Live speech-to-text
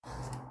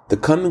The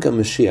coming of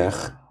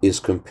Mashiach is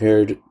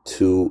compared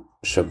to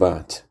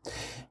Shabbat.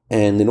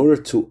 And in order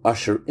to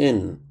usher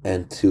in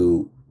and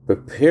to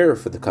prepare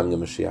for the coming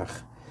of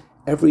Mashiach,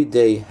 every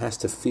day has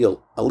to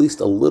feel at least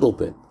a little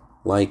bit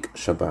like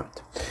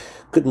Shabbat.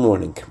 Good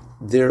morning.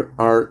 There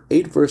are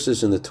 8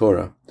 verses in the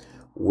Torah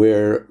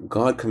where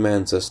God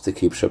commands us to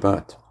keep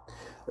Shabbat.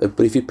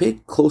 But if you pay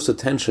close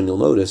attention, you'll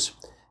notice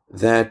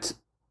that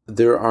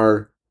there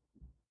are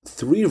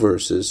 3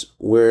 verses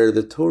where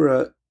the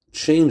Torah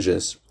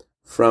changes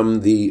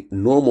from the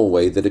normal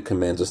way that it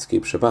commands us to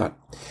keep Shabbat.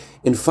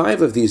 In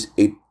 5 of these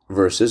 8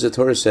 verses, the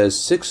Torah says,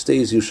 6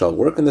 days you shall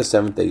work, and the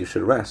 7th day you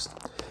should rest.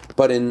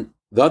 But in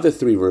the other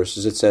 3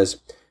 verses, it says,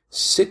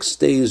 6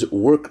 days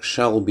work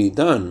shall be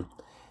done,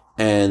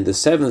 and the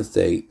 7th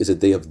day is a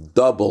day of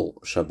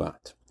double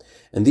Shabbat.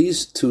 And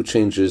these 2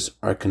 changes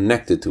are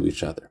connected to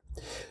each other.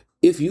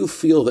 If you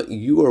feel that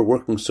you are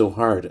working so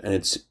hard and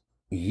it's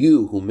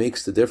you who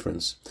makes the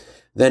difference,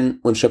 then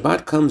when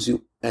Shabbat comes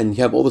and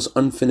you have all this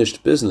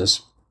unfinished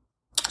business,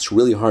 it's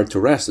really hard to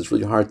rest. It's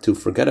really hard to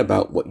forget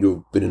about what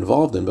you've been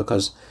involved in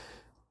because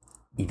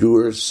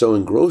you're so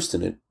engrossed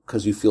in it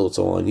because you feel it's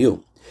all on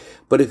you.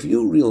 But if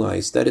you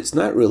realize that it's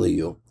not really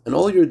you, and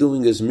all you're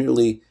doing is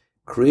merely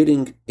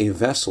creating a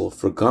vessel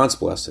for God's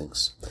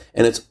blessings,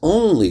 and it's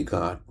only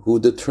God who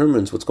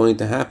determines what's going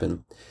to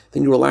happen,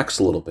 then you relax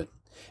a little bit.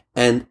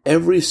 And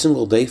every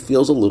single day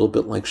feels a little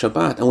bit like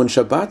Shabbat. And when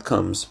Shabbat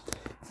comes,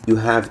 you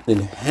have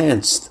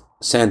enhanced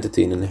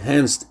sanctity and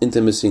enhanced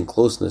intimacy and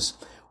closeness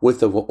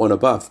with the one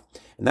above.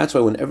 And that's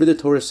why whenever the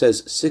Torah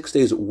says 6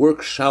 days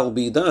work shall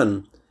be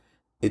done,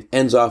 it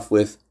ends off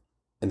with,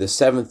 and the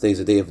 7th day is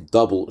a day of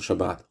double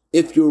Shabbat.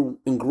 If you're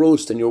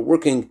engrossed and you're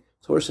working,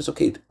 the Torah says,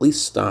 okay, at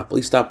least stop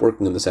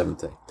working on the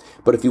 7th day.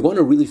 But if you want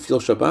to really feel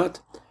Shabbat,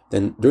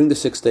 then during the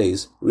 6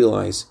 days,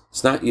 realize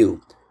it's not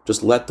you.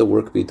 Just let the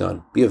work be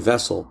done. Be a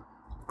vessel.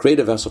 Create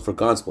a vessel for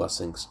God's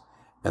blessings.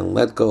 And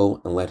let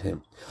go and let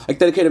Him. I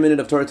dedicate a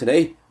minute of Torah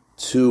today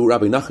to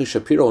Rabbi Nachum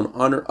Shapiro in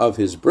honor of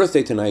his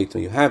birthday tonight.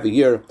 May you have a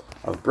year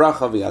of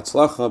bracha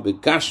v'yatzlacha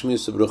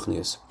b'gashmius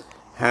u'bruchnius.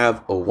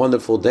 Have a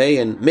wonderful day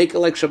and make it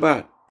like Shabbat.